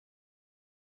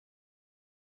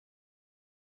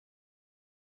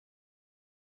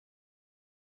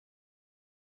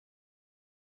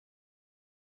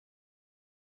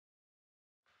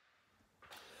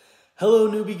Hello,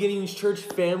 New Beginnings Church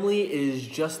family. It is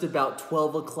just about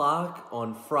 12 o'clock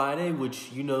on Friday,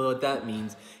 which you know what that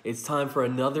means. It's time for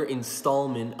another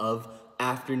installment of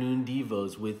Afternoon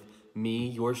Devos with me,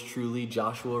 yours truly,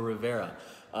 Joshua Rivera.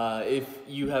 If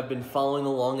you have been following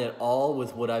along at all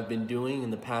with what I've been doing in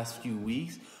the past few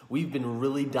weeks, we've been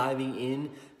really diving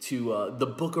into the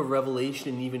book of Revelation,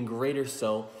 and even greater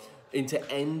so, into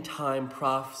end time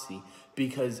prophecy.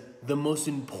 Because the most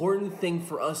important thing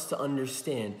for us to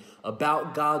understand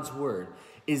about God's word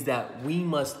is that we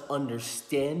must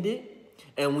understand it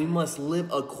and we must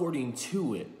live according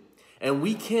to it. And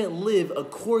we can't live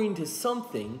according to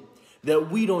something that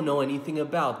we don't know anything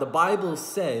about. The Bible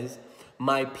says,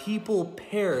 "My people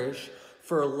perish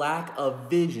for lack of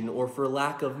vision," or for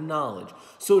lack of knowledge.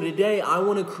 So today I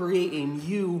want to create in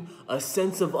you a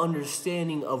sense of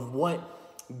understanding of what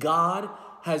God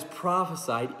has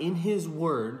prophesied in his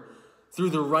word through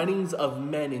the writings of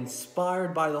men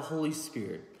inspired by the Holy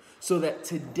Spirit, so that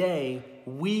today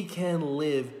we can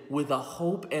live with a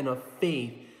hope and a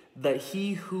faith that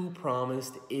he who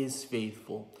promised is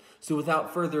faithful. So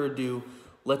without further ado,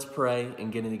 let's pray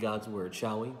and get into God's word,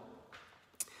 shall we?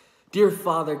 Dear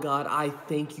Father God, I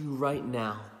thank you right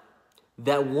now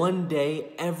that one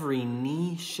day every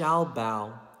knee shall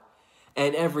bow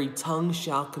and every tongue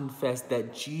shall confess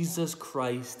that Jesus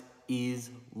Christ is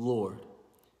Lord.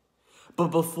 But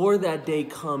before that day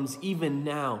comes, even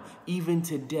now, even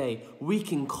today, we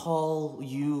can call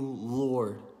you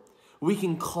Lord. We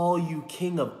can call you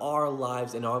King of our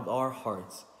lives and of our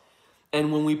hearts.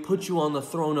 And when we put you on the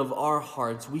throne of our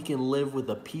hearts, we can live with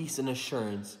a peace and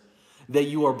assurance that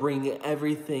you are bringing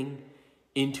everything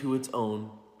into its own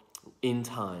in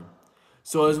time.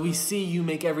 So as we see you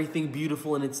make everything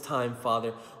beautiful in its time,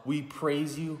 Father, we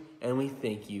praise you and we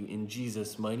thank you in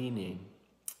Jesus' mighty name.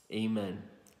 Amen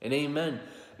and amen.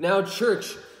 Now,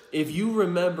 church, if you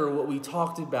remember what we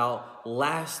talked about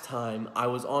last time I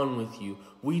was on with you,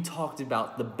 we talked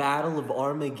about the Battle of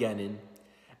Armageddon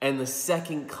and the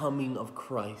second coming of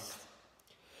Christ.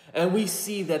 And we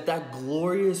see that that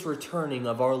glorious returning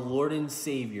of our Lord and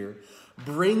Savior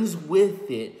brings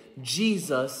with it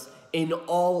Jesus in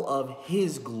all of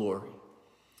his glory.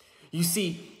 You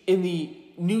see, in the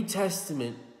New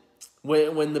Testament,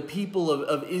 when the people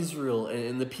of Israel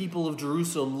and the people of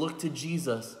Jerusalem looked to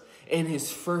Jesus in his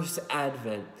first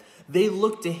advent, they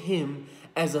looked to him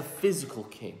as a physical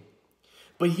king.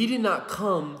 But he did not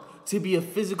come to be a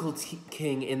physical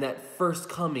king in that first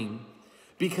coming,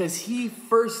 because he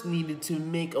first needed to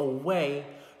make a way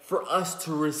for us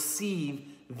to receive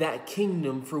that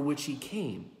kingdom for which he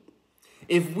came.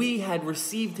 If we had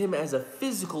received him as a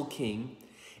physical king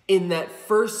in that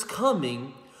first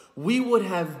coming, we would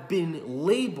have been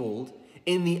labeled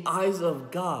in the eyes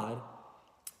of God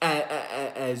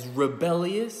as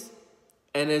rebellious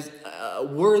and as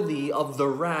worthy of the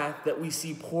wrath that we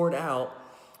see poured out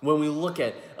when we look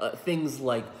at things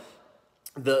like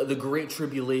the Great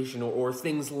Tribulation or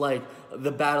things like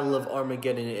the Battle of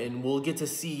Armageddon. And we'll get to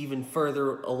see even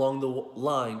further along the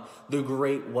line the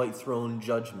Great White Throne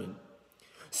Judgment.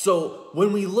 So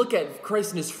when we look at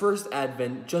Christ in his first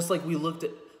advent, just like we look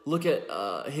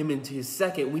at him into his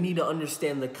second, we need to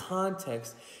understand the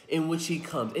context in which he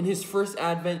comes. In his first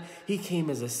advent, he came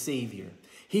as a savior.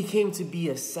 He came to be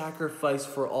a sacrifice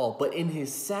for all. But in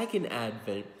his second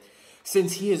advent,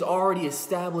 since he has already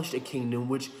established a kingdom,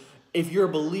 which if you're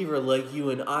a believer like you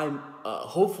and I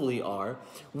hopefully are,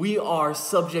 we are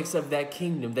subjects of that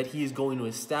kingdom that he is going to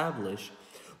establish.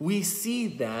 We see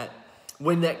that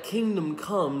when that kingdom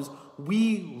comes,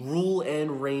 we rule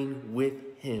and reign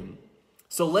with him.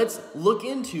 So let's look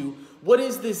into what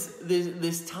is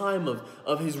this time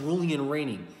of his ruling and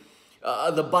reigning.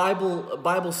 The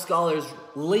Bible scholars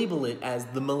label it as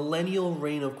the millennial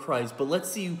reign of Christ. But let's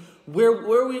see where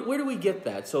do we get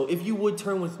that? So if you would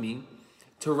turn with me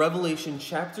to Revelation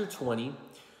chapter 20,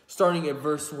 starting at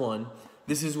verse 1.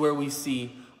 This is where we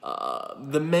see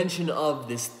the mention of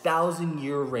this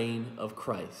 1,000-year reign of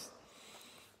Christ.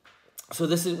 So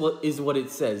this is what it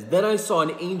says. Then I saw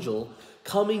an angel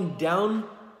coming down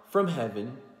from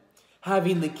heaven,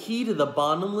 having the key to the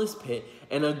bottomless pit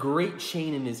and a great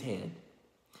chain in his hand.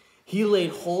 He laid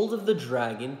hold of the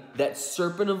dragon, that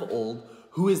serpent of old,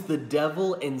 who is the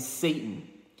devil and Satan,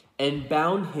 and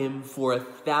bound him for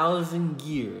 1,000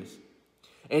 years.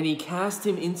 And he cast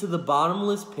him into the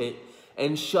bottomless pit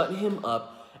and shut him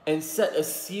up and set a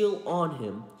seal on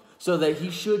him, so that he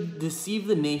should deceive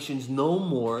the nations no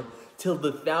more till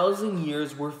the 1,000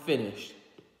 years were finished.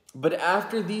 But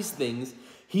after these things,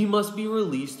 he must be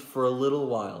released for a little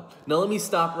while. Now let me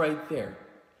stop right there.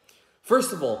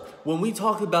 First of all, when we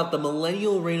talk about the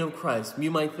millennial reign of Christ, you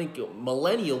might think,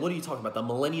 millennial, what are you talking about? The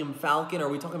Millennium Falcon? Are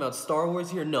we talking about Star Wars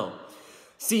here? No.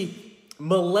 See,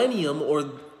 millennium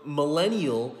or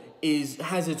millennial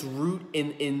has its root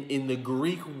in the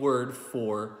Greek word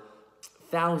for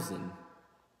thousand.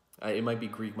 It might be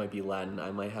Greek, might be Latin.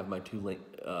 I might have my two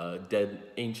dead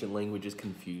ancient languages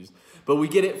confused. But we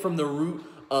get it from the root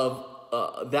of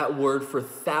that word for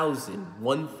thousand,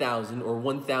 1,000 or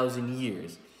 1,000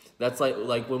 years. That's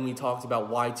like when we talked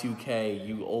about Y2K,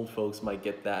 you old folks might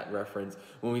get that reference.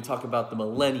 When we talk about the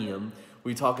millennium,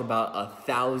 we talk about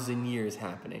 1,000 years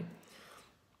happening.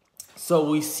 So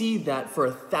we see that for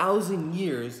 1,000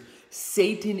 years,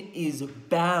 Satan is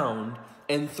bound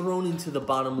and thrown into the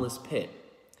bottomless pit.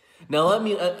 Now let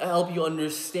me help you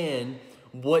understand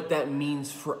what that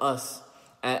means for us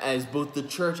as both the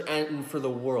church and for the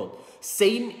world.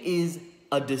 Satan is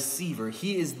a deceiver.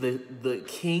 He is the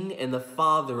king and the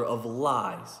father of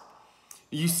lies.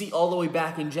 You see all the way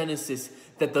back in Genesis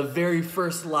that the very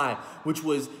first lie, which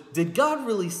was, did God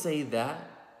really say that?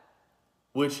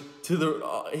 Which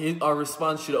our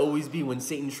response should always be when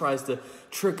Satan tries to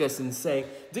trick us and say,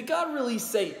 did God really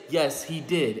say? Yes, he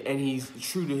did, and he's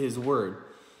true to his word.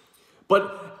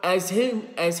 But as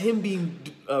him being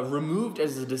removed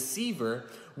as a deceiver,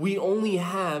 we only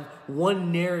have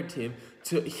one narrative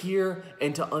to hear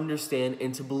and to understand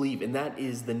and to believe, and that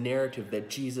is the narrative that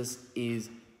Jesus is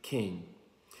king.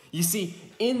 You see,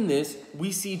 in this,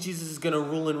 we see Jesus is going to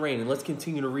rule and reign, and let's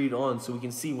continue to read on so we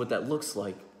can see what that looks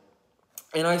like.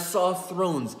 And I saw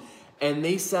thrones, and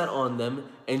they sat on them,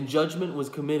 and judgment was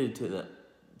committed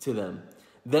to them.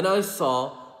 Then I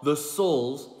saw the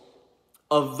souls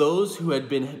of those who had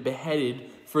been beheaded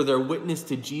for their witness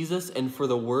to Jesus and for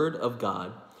the word of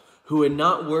God, who had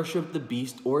not worshipped the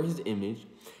beast or his image,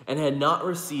 and had not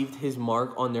received his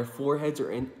mark on their foreheads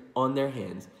or on their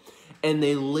hands. And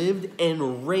they lived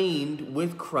and reigned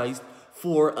with Christ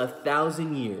for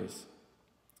 1,000 years.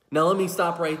 Now let me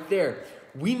stop right there.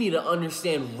 We need to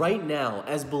understand right now,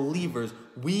 as believers,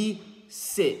 we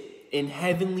sit in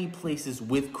heavenly places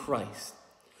with Christ.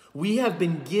 We have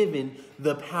been given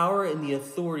the power and the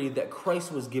authority that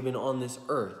Christ was given on this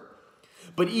earth.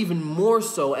 But even more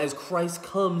so, as Christ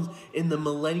comes in the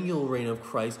millennial reign of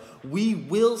Christ, we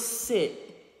will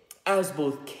sit as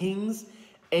both kings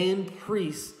and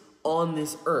priests on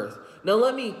this earth. Now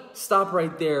let me stop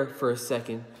right there for a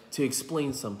second to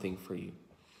explain something for you.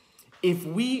 If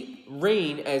we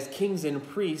reign as kings and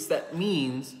priests, that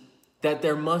means that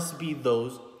there must be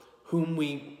those whom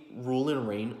we rule and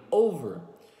reign over.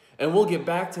 And we'll get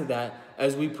back to that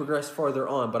as we progress farther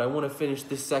on, but I want to finish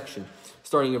this section,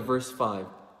 starting at verse 5.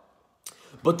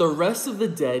 But the rest of the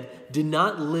dead did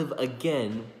not live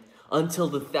again until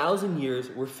the 1,000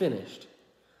 years were finished.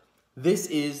 This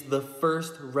is the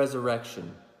first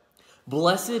resurrection.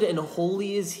 Blessed and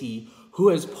holy is he who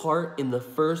has part in the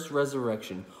first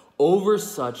resurrection. Over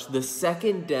such the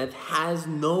second death has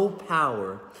no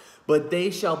power, but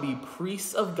they shall be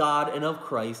priests of God and of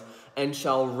Christ, and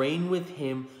shall reign with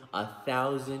him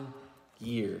 1,000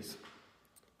 years.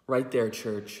 Right there,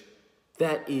 church.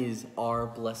 That is our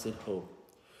blessed hope.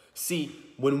 See,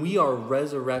 when we are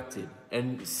resurrected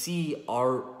and see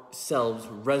ourselves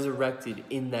resurrected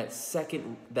in that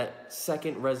second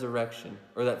resurrection,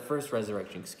 or that first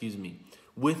resurrection,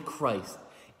 with Christ,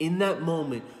 in that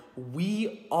moment,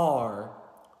 we are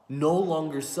no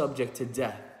longer subject to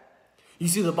death. You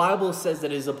see, the Bible says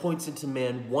that it is appointed to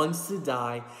man once to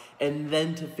die and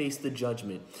then to face the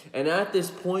judgment. And at this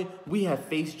point, we have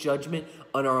faced judgment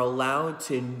and are allowed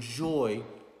to enjoy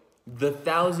the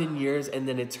 1,000 years and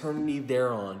then eternity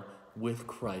thereon with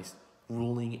Christ,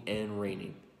 ruling and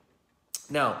reigning.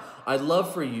 Now, I'd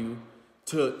love for you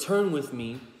to turn with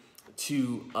me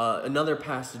to another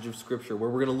passage of Scripture where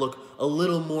we're going to look a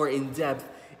little more in depth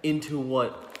into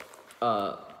what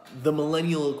the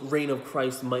millennial reign of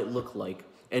Christ might look like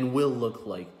and will look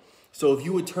like. So if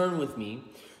you would turn with me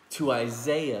to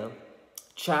Isaiah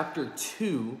chapter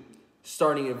 2,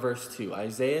 starting at verse 2.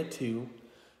 Isaiah 2,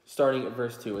 starting at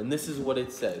verse 2. And this is what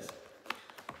it says.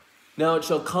 Now it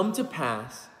shall come to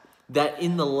pass that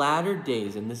in the latter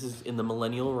days, and this is in the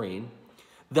millennial reign,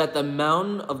 that the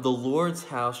mountain of the Lord's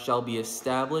house shall be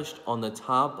established on the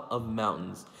top of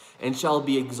mountains, and shall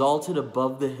be exalted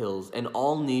above the hills, and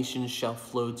all nations shall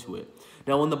flow to it.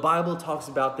 Now, when the Bible talks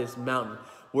about this mountain,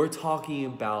 we're talking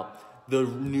about the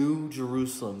new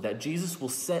Jerusalem, that Jesus will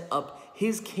set up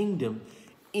his kingdom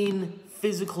in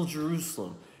physical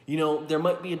Jerusalem. You know, there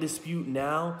might be a dispute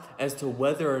now as to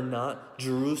whether or not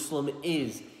Jerusalem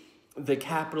is the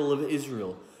capital of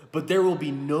Israel, but there will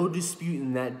be no dispute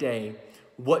in that day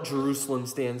what Jerusalem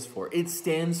stands for. It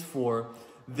stands for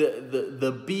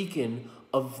the beacon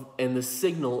of and the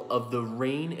signal of the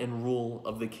reign and rule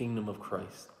of the kingdom of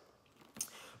Christ.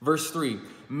 Verse 3,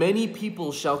 many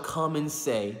people shall come and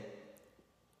say,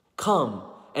 come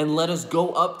and let us go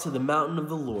up to the mountain of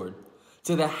the Lord,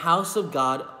 to the house of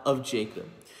God of Jacob.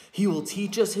 He will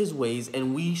teach us his ways,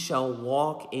 and we shall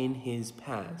walk in his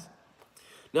paths.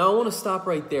 Now I want to stop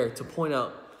right there to point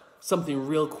out something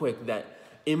real quick that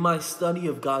in my study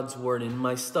of God's word, in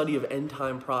my study of end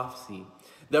time prophecy,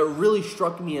 that really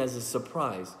struck me as a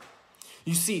surprise.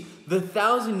 You see, the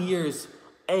 1,000 years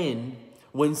end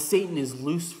when Satan is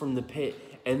loosed from the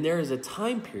pit, and there is a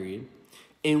time period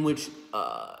in which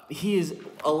he is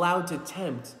allowed to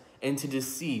tempt and to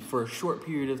deceive for a short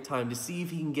period of time to see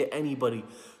if he can get anybody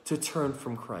to turn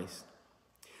from Christ.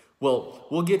 Well,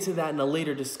 we'll get to that in a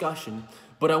later discussion,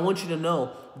 but I want you to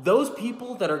know those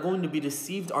people that are going to be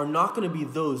deceived are not going to be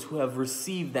those who have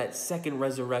received that second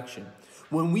resurrection.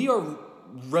 When we are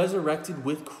resurrected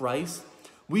with Christ,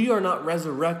 we are not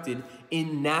resurrected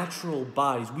in natural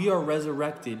bodies. We are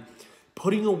resurrected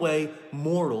putting away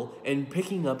mortal and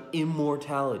picking up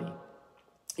immortality.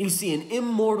 You see, an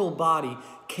immortal body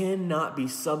cannot be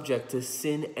subject to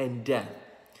sin and death.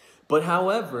 But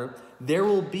however, there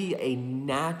will be a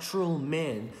natural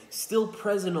man still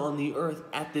present on the earth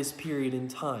at this period in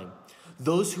time.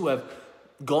 Those who have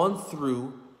gone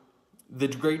through the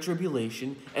Great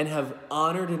Tribulation and have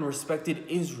honored and respected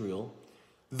Israel,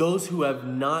 those who have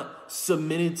not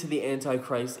submitted to the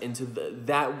Antichrist and to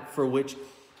that for which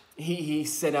he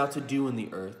set out to do in the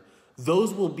earth,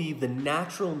 those will be the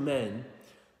natural men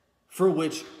for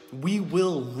which we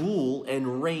will rule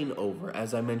and reign over,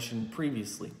 as I mentioned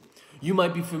previously. You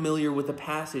might be familiar with a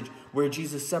passage where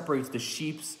Jesus separates the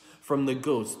sheep from the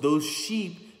goats. Those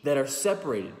sheep that are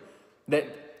separated,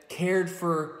 that cared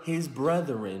for his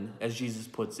brethren, as Jesus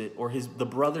puts it, or the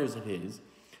brothers of his,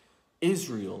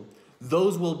 Israel,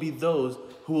 those will be those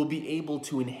who will be able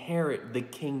to inherit the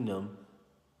kingdom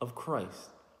of Christ.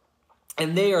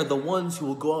 And they are the ones who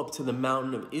will go up to the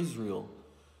mountain of Israel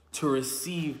to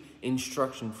receive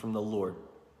instruction from the Lord.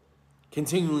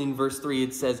 Continuing in verse 3,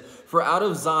 it says, for out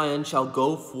of Zion shall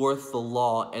go forth the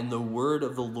law and the word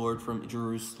of the Lord from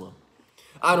Jerusalem.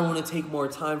 I don't want to take more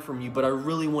time from you, but I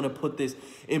really want to put this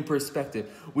in perspective.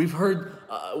 We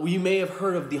may have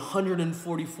heard of the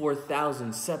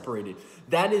 144,000 separated.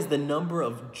 That is the number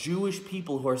of Jewish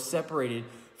people who are separated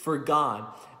for God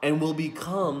and will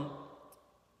become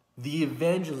the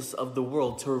evangelists of the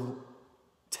world to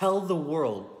tell the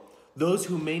world, those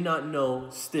who may not know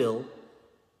still,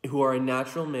 who are a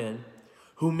natural man,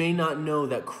 who may not know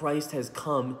that Christ has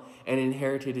come and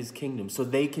inherited his kingdom, so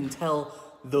they can tell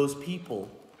those people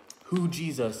who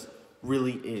Jesus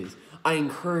really is. I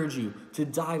encourage you to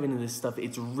dive into this stuff.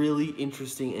 It's really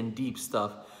interesting and deep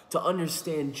stuff to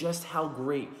understand just how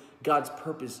great God's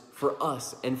purpose for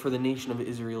us and for the nation of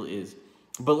Israel is.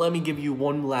 But let me give you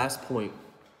one last point.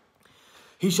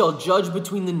 He shall judge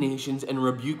between the nations and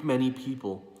rebuke many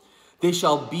people. They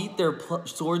shall beat their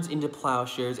swords into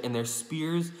plowshares and their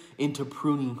spears into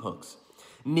pruning hooks.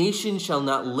 Nation shall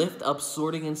not lift up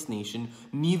sword against nation,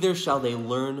 neither shall they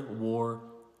learn war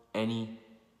any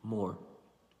more.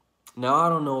 Now, I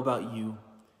don't know about you,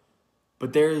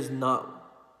 but there is not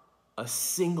a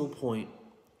single point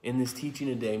in this teaching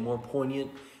today more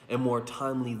poignant and more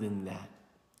timely than that.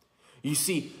 You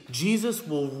see, Jesus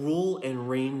will rule and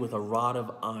reign with a rod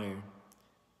of iron.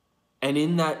 And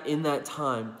in that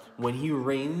time, when he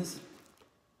reigns,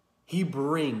 he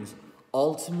brings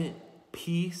ultimate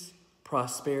peace,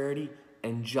 prosperity,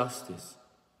 and justice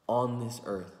on this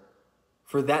earth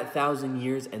for that 1,000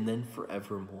 years and then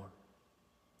forevermore.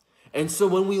 And so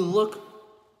when we look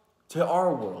to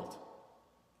our world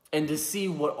and to see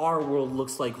what our world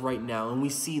looks like right now, and we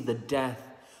see the death,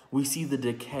 we see the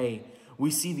decay,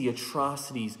 we see the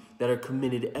atrocities that are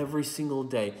committed every single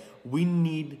day, we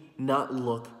need not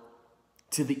look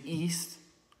to the east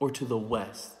or to the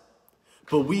west,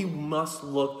 but we must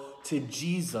look to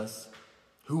Jesus,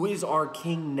 who is our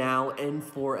King now and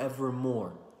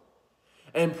forevermore,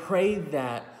 and pray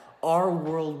that our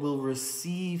world will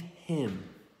receive him,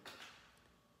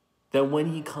 that when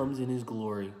he comes in his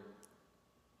glory,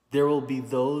 there will be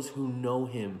those who know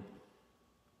him,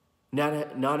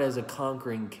 not as a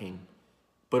conquering king,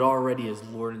 but already as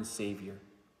Lord and Savior.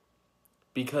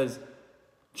 Because,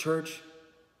 church,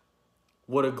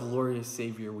 what a glorious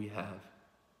Savior we have,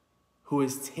 who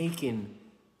has taken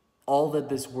all that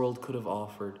this world could have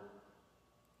offered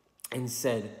and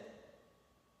said,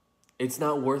 it's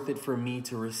not worth it for me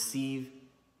to receive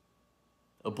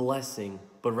a blessing,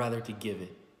 but rather to give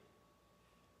it.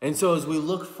 And so as we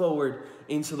look forward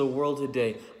into the world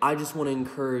today, I just want to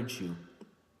encourage you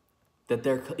that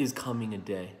there is coming a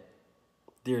day,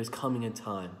 there is coming a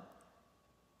time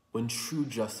when true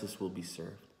justice will be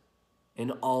served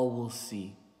and all will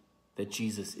see that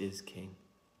Jesus is King.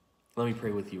 Let me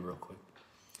pray with you real quick.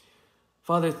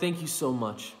 Father, thank you so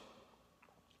much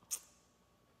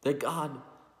that God,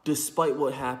 despite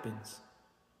what happens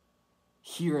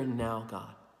here and now,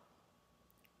 God,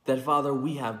 that Father,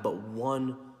 we have but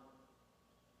one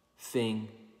thing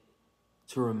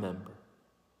to remember,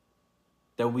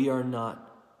 that we are not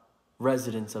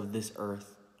residents of this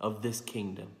earth, of this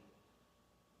kingdom,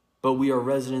 but we are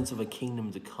residents of a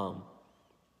kingdom to come.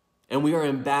 And we are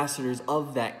ambassadors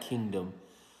of that kingdom,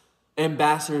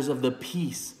 ambassadors of the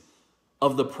peace,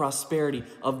 of the prosperity,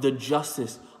 of the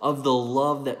justice, of the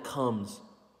love that comes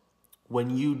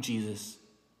when you, Jesus,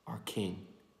 are King.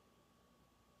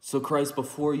 So Christ,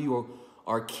 before you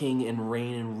are King and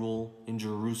reign and rule in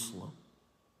Jerusalem,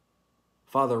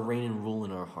 Father, reign and rule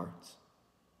in our hearts.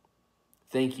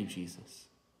 Thank you, Jesus,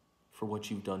 for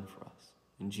what you've done for us.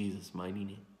 In Jesus' mighty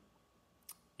name,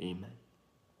 amen.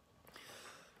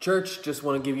 Church, just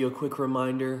want to give you a quick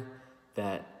reminder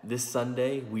that this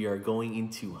Sunday we are going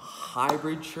into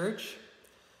hybrid church.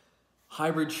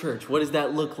 Hybrid church, what does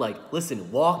that look like?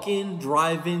 Listen, walk in,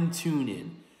 drive in, tune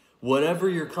in. Whatever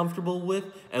you're comfortable with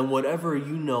and whatever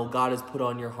you know God has put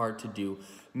on your heart to do,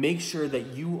 make sure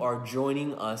that you are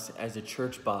joining us as a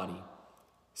church body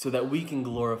so that we can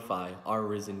glorify our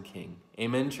risen King.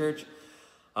 Amen, church?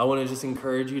 I want to just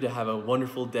encourage you to have a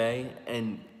wonderful day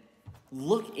and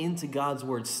look into God's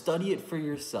word. Study it for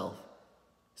yourself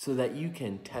so that you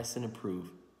can test and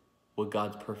approve what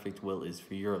God's perfect will is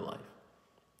for your life.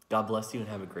 God bless you and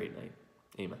have a great night.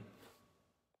 Amen.